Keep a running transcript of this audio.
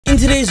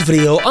today's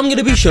video, I'm going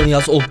to be showing you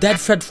guys all dead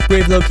Fred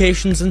grave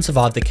locations and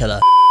survive the killer.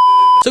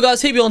 So guys,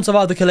 here we are on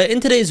Survive the Killer. In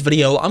today's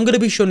video, I'm going to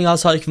be showing you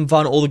guys how you can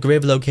find all the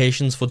grave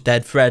locations for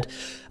dead Fred.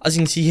 As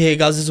you can see here,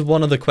 guys, this is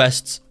one of the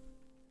quests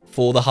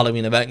for the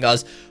Halloween event,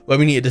 guys, where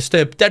we need to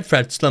disturb dead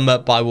Fred's slumber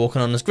by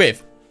walking on his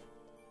grave.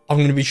 I'm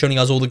going to be showing you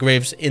guys all the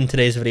graves in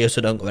today's video,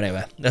 so don't go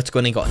anywhere. Let's go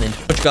and get an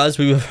intro. Which, guys,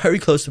 we were very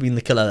close to being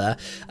the killer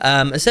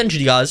there.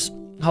 Essentially, guys,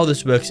 how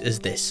this works is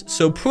this.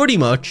 So pretty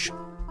much,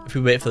 if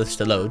we wait for this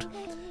to load,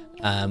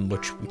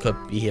 which we could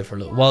be here for a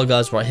little while,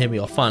 guys. Right, here we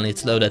are. Finally,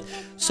 it's loaded.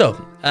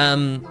 So,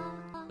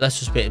 let's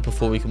just wait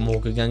before we can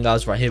walk again,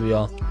 guys. Right, here we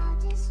are.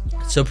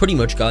 So pretty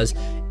much, guys,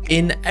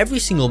 in every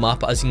single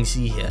map, as you can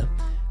see here,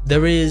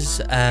 there is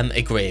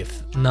a grave.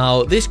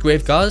 Now, this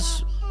grave,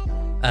 guys,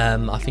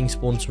 I think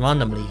spawns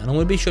randomly, and I'm going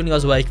to be showing you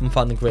guys where you can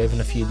find the grave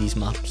in a few of these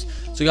maps.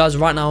 So guys,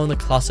 right now on the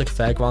classic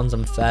fairgrounds,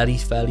 I'm fairly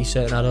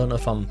certain, I don't know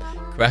if I'm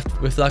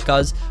correct with that,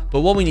 guys,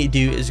 but what we need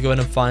to do is go in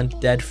and find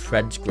dead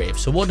Fred's grave.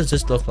 So what does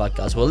this look like,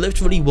 guys? Well, it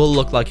literally will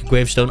look like a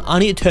gravestone. I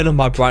need to turn on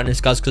my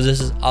brightness, guys, because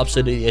this is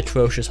absolutely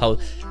atrocious how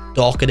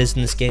dark it is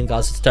in this game,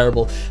 guys. It's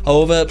terrible.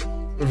 However,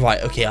 right,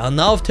 okay,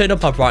 now I've turned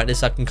up my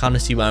brightness, I can kind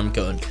of see where I'm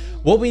going.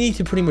 What we need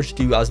to pretty much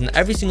do, guys, in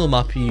every single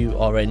map you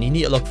are in, you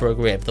need to look for a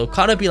grave. They'll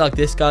kind of be like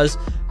this, guys,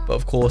 but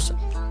of course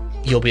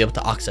you'll be able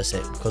to access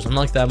it, because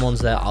unlike them ones,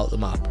 they're out the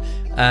map.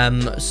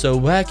 So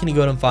where can you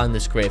go and find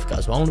this grave,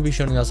 guys? Well, I'm going to be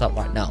showing you guys that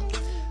right now.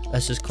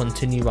 Let's just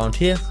continue around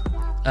here.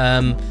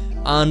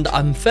 And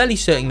I'm fairly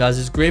certain, guys,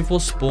 this grave will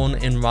spawn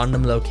in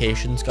random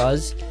locations,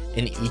 guys,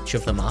 in each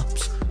of the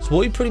maps. So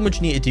what you pretty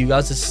much need to do,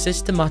 guys, is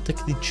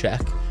systematically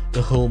check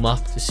the whole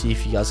map to see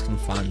if you guys can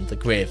find the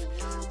grave.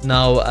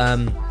 Now,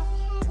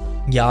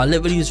 yeah, I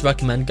literally just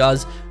recommend,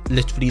 guys,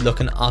 literally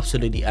looking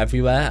absolutely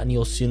everywhere, and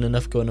you'll soon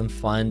enough go in and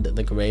find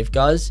the grave,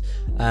 guys.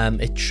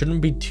 It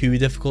shouldn't be too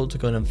difficult to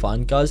go in and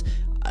find, guys.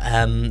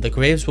 The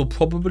graves will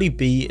probably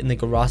be in the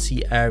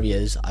grassy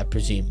areas, I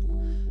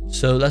presume.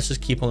 So let's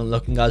just keep on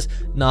looking, guys.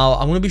 Now,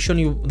 I'm going to be showing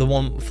you the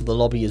one for the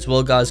lobby as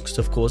well, guys, because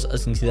of course,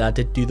 as you can see there, I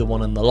did do the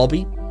one in the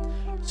lobby.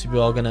 So we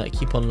are going to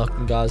keep on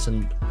looking, guys,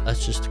 and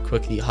let's just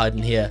quickly hide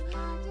in here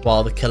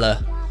while the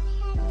killer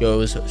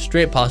goes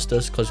straight past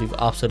us, because we've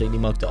absolutely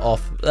mugged it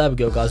off. There we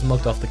go, guys,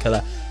 mugged off the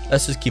killer.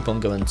 Let's just keep on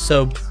going.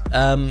 So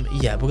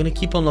yeah, we're gonna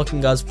keep on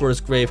looking, guys, for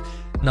his grave.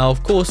 Now,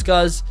 of course,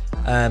 guys,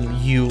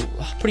 you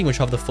pretty much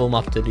have the full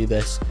map to do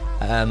this,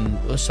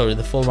 sorry,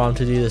 the full round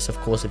to do this, of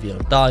course, if you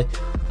don't die.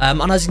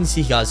 And as you can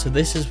see, guys, so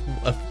this is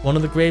one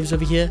of the graves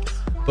over here,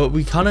 but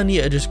we kind of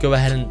need to just go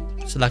ahead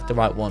and select the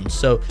right one.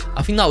 So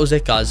I think that was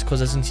it, guys,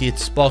 because as you can see,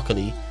 it's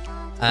sparkly.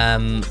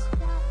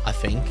 I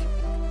think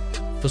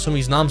for some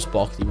reason I'm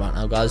sparkly right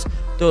now, guys.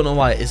 Don't know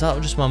why. Is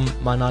that just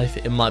my knife?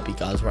 It might be,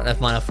 guys. Right,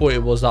 never mind. I thought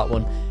it was that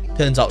one.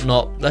 Turns out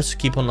not. Let's just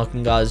keep on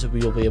looking, guys.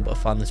 We will be able to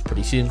find this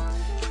pretty soon.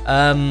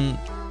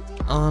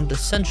 And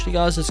essentially,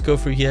 guys, let's go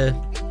through here.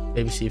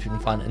 Maybe see if we can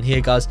find it in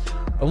here, guys.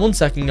 And 1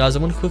 second, guys.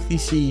 I'm going to quickly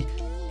see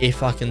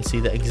if I can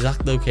see the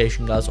exact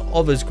location, guys,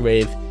 of his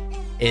grave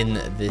in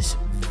this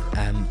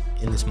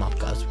map,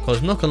 guys.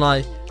 Because I'm not gonna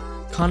lie,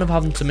 kind of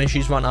having some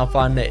issues right now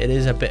finding it. It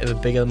is a bit of a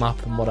bigger map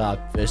than what I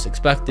first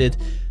expected.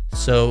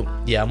 So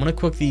yeah, I'm gonna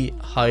quickly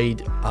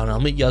hide, and I'll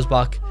meet you guys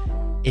back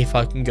if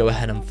I can go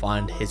ahead and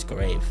find his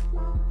grave.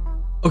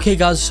 Okay,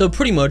 guys, so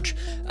pretty much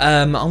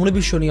I'm going to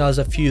be showing you guys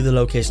a few of the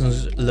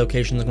locations.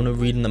 I'm going to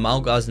read them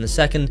out, guys, in a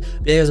second.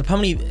 But yeah, guys,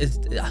 apparently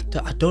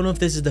I don't know if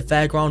this is the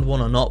fairground one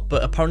or not,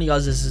 but apparently,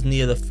 guys, this is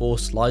near the 4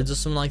 slides or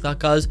something like that,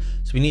 guys.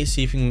 So we need to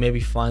see if we can maybe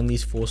find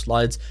these 4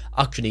 slides.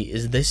 Actually,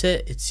 is this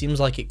it? It seems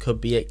like it could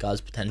be it, guys,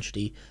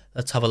 potentially.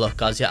 Let's have a look,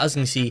 guys. Yeah, as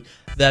you can see,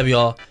 there we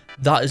are.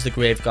 That is the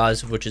grave,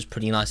 guys, which is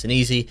pretty nice and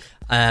easy.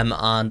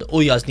 And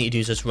all you guys need to do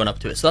is just run up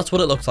to it. So that's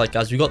what it looks like,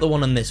 guys. We got the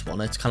one on this one.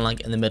 It's kind of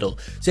like in the middle.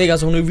 So yeah,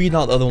 guys, I'm going to read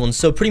out the other ones.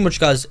 So pretty much,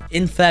 guys,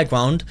 in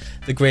fairground,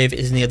 the grave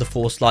is near the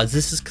 4 slides.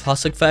 This is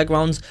classic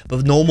fairgrounds,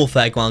 but normal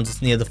fairgrounds,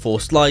 it's near the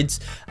 4 slides.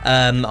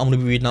 I'm going to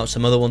be reading out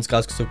some other ones,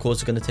 guys, because of course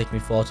it's going to take me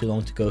far too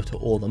long to go to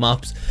all the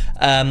maps.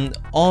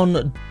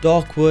 On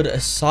Darkwood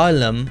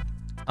Asylum,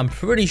 I'm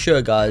pretty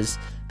sure, guys.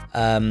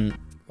 Right,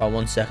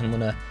 1 second. I'm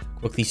going to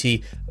quickly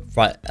see.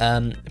 Right,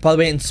 by the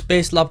way, in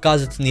Space Lab,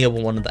 guys, it's near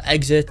one of the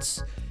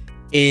exits.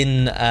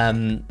 In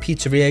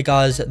Pizzeria,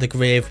 guys, the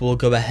grave will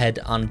go ahead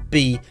and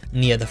be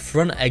near the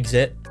front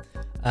exit.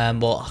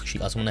 Well,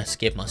 actually, guys, I'm going to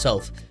escape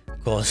myself,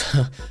 because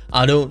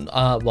I don't,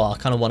 well, I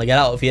kind of want to get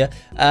out of here.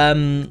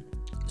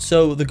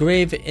 So the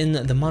grave in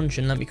the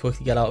mansion, let me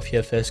quickly get out of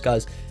here first,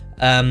 guys,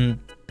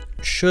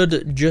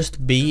 should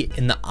just be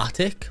in the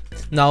attic.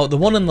 Now, the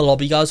one in the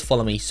lobby, guys,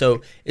 follow me.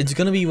 So it's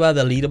going to be where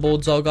the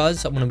leaderboards are,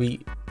 guys. I'm going to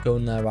be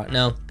going there right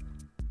now.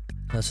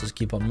 Let's just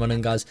keep on running,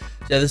 guys.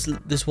 So yeah,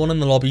 this one in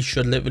the lobby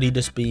should literally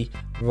just be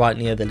right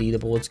near the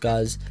leaderboards,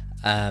 guys.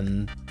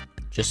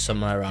 Just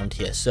somewhere around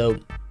here. So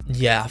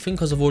yeah, I think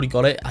because I've already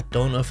got it, I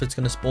don't know if it's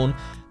going to spawn.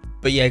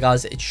 But yeah,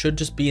 guys, it should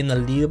just be in the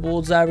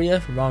leaderboards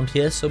area around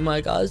here somewhere,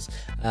 guys.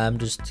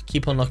 Just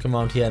keep on looking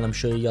around here, and I'm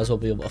sure you guys will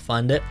be able to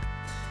find it.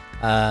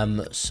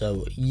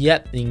 So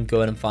yep, you can go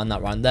ahead and find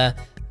that right there.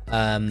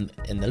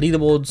 In the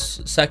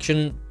leaderboards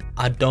section.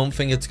 I don't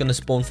think it's going to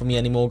spawn for me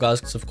anymore, guys,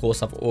 because of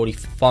course I've already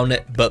found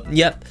it. But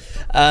yep.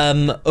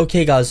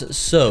 Okay, guys,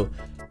 so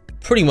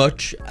pretty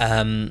much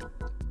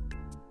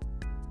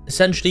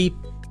essentially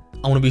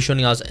I want to be showing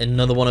you guys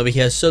another one over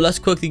here. So let's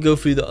quickly go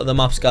through the other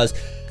maps, guys.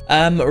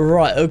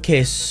 Right,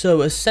 okay,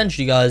 so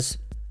essentially, guys,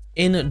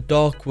 in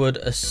Darkwood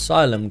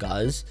Asylum,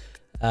 guys,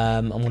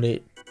 I'm going to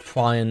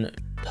try and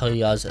tell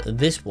you guys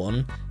this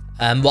one.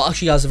 Well,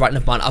 actually, guys, right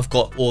enough, man, I've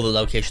got all the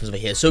locations over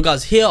here. So,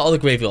 guys, here are the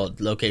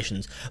graveyard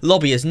locations.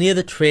 Lobby is near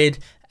the Trade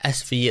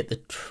SV at the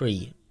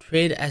tree.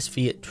 Trade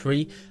SV at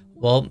tree.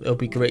 Well, it'll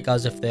be great,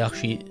 guys, if they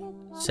actually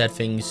said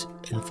things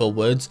in full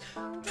words.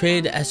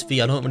 Trade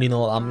SV, I don't really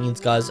know what that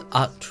means, guys,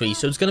 at tree.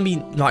 So, it's going to be,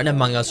 right, never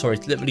mind, guys, sorry,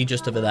 it's literally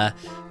just over there.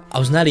 I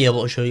was nearly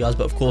able to show you guys,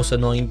 but of course,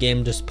 annoying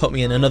game just put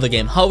me in another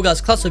game. However,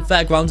 guys, Classic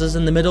Fairgrounds is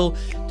in the middle.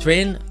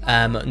 Terrain,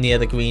 near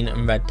the green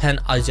and red tent.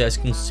 As you guys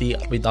can see,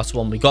 that's the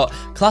one we got.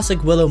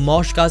 Classic Willow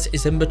Marsh, guys,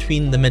 is in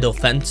between the middle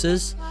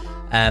fences.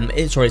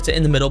 It's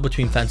in the middle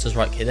between fences.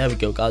 Right, okay, there we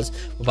go, guys.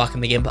 We're back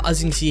in the game. But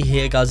as you can see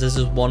here, guys, this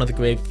is one of the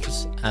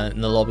graves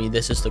in the lobby.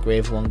 This is the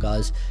grave one,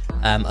 guys.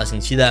 As you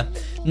can see there.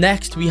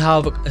 Next, we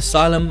have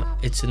Asylum.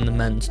 It's in the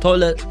men's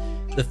toilet.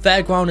 The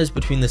fairground is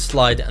between the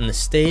slide and the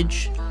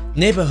stage.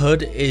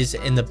 Neighborhood is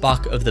in the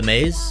back of the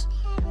maze.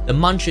 The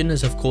mansion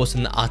is of course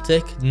in the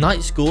attic.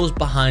 Night school is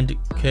behind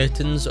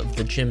curtains of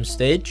the gym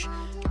stage.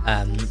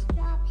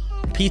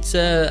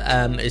 Pizza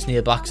is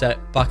near back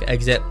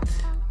exit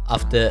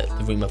after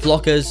the room of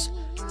lockers.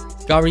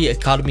 Gary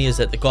Academy is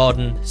at the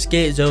garden.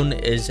 Skate zone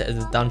is at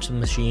the dancing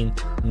machine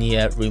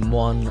near room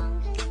 1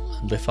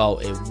 and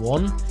without a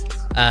 1.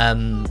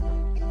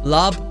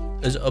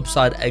 Lab is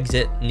upside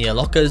exit near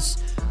lockers.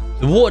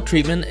 The water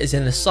treatment is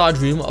in the side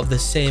room of the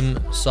same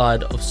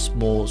side of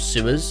small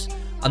sewers,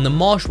 and the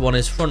marsh one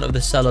is front of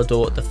the cellar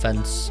door at the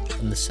fence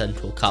and the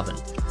central cabin.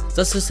 So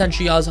that's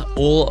essentially, guys,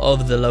 all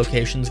of the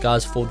locations,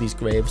 guys, for these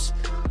graves,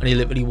 and you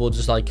literally will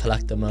just like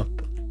collect them up,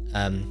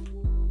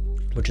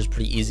 which is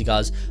pretty easy,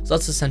 guys. So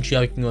that's essentially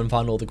how you can go and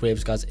find all the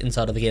graves, guys,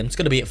 inside of the game. It's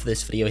going to be it for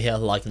this video here.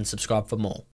 Like and subscribe for more.